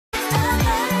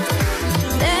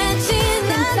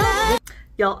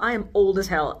Y'all, I am old as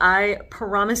hell. I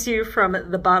promise you from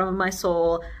the bottom of my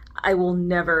soul, I will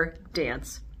never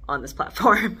dance on this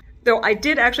platform. Though I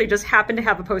did actually just happen to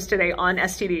have a post today on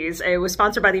STDs. It was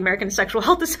sponsored by the American Sexual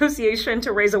Health Association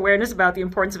to raise awareness about the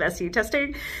importance of STD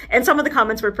testing. And some of the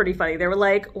comments were pretty funny. They were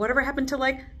like, whatever happened to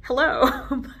like, hello,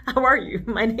 how are you?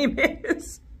 My name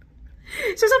is.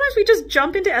 So sometimes we just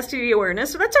jump into STD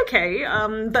awareness, so that's okay.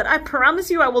 But I promise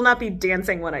you I will not be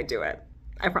dancing when I do it.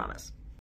 I promise.